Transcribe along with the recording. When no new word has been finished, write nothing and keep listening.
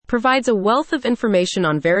provides a wealth of information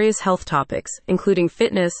on various health topics, including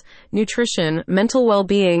fitness, nutrition, mental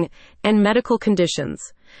well-being, and medical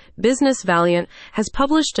conditions. Business Valleant has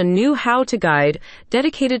published a new how-to guide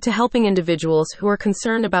dedicated to helping individuals who are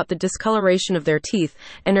concerned about the discoloration of their teeth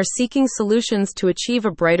and are seeking solutions to achieve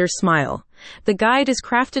a brighter smile. The guide is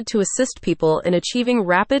crafted to assist people in achieving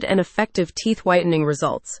rapid and effective teeth whitening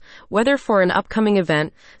results, whether for an upcoming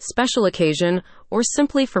event, special occasion, or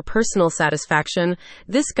simply for personal satisfaction.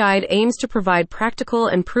 This guide aims to provide practical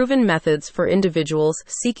and proven methods for individuals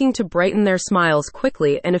seeking to brighten their smiles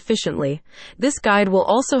quickly and efficiently. This guide will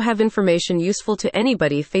also have information useful to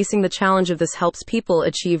anybody facing the challenge of this helps people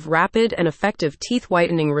achieve rapid and effective teeth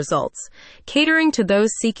whitening results, catering to those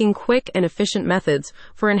seeking quick and efficient methods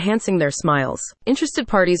for enhancing their smiles. Interested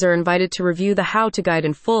parties are invited to review the how-to guide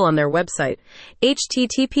in full on their website,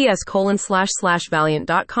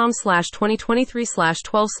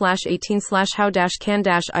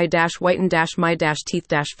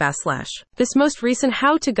 https://valleant.com/2023/12/18/how-can-I-whiten-my-teeth-fast/. This most recent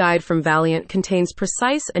how-to guide from Valleant contains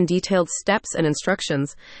precise and detailed steps and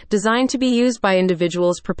instructions designed to be used by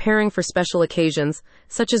individuals preparing for special occasions,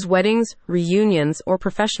 such as weddings, reunions, or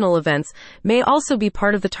professional events, may also be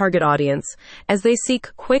part of the target audience, as they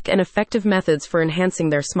seek quick and effective methods for enhancing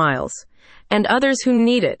their smiles, and others who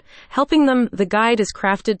need it, helping them. The guide is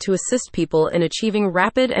crafted to assist people in achieving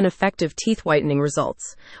rapid and effective teeth whitening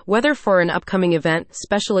results, whether for an upcoming event,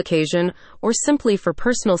 special occasion, or simply for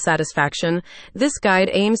personal satisfaction. This guide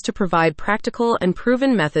aims to provide practical and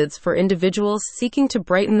proven methods for individuals seeking to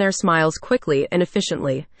brighten their smiles quickly and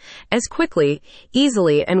efficiently, as quickly,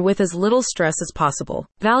 easily, and with as little stress as possible.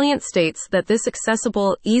 Valleant states that this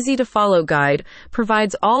accessible, easy-to-follow guide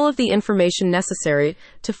provides all of the information necessary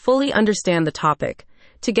to fully understand the topic,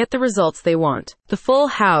 to get the results they want. The full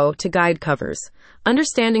how-to guide covers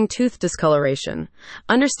understanding tooth discoloration.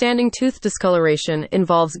 Understanding tooth discoloration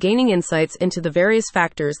involves gaining insights into the various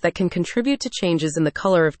factors that can contribute to changes in the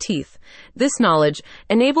color of teeth. This knowledge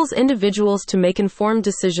enables individuals to make informed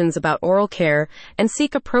decisions about oral care and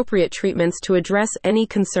seek appropriate treatments to address any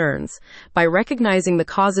concerns. By recognizing the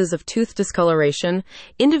causes of tooth discoloration,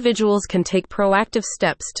 individuals can take proactive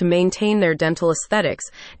steps to maintain their dental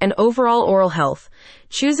aesthetics and overall oral health.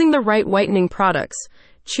 Choosing the right whitening products.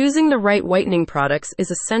 Choosing the right whitening products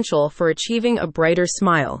is essential for achieving a brighter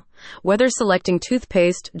smile. Whether selecting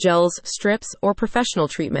toothpaste, gels, strips, or professional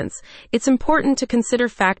treatments, it's important to consider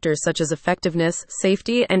factors such as effectiveness,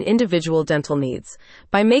 safety, and individual dental needs.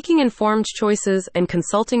 By making informed choices and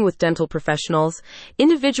consulting with dental professionals,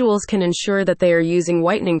 individuals can ensure that they are using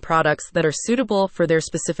whitening products that are suitable for their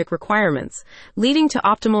specific requirements, leading to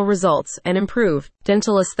optimal results and improved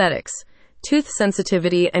dental aesthetics. Tooth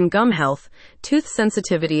sensitivity and gum health. Tooth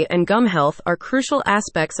sensitivity and gum health are crucial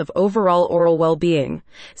aspects of overall oral well-being.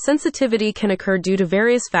 Sensitivity can occur due to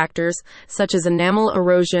various factors, such as enamel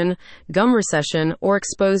erosion, gum recession, or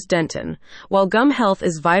exposed dentin, while gum health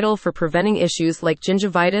is vital for preventing issues like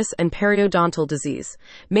gingivitis and periodontal disease.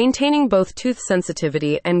 Maintaining both tooth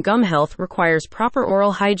sensitivity and gum health requires proper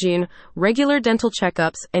oral hygiene, regular dental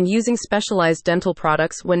checkups, and using specialized dental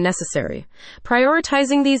products when necessary.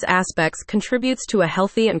 Prioritizing these aspects contributes to a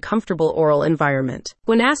healthy and comfortable oral environment.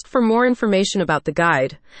 When asked for more information about the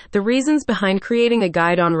guide, the reasons behind creating a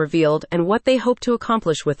guide on revealed and what they hope to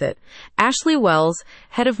accomplish with it, Ashley Wells,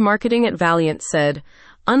 head of marketing at Valleant, said,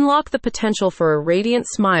 "Unlock the potential for a radiant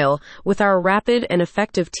smile with our rapid and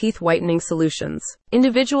effective teeth whitening solutions.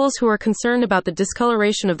 Individuals who are concerned about the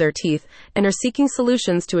discoloration of their teeth and are seeking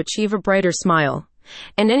solutions to achieve a brighter smile.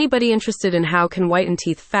 And anybody interested in how can whiten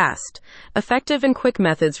teeth fast, effective and quick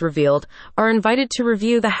methods revealed are invited to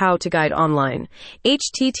review the how-to guide online.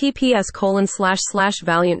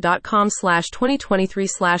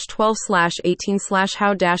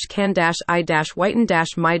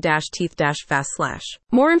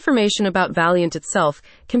 More information about Valleant itself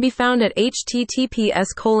can be found at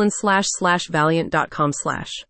https://valleant.com/.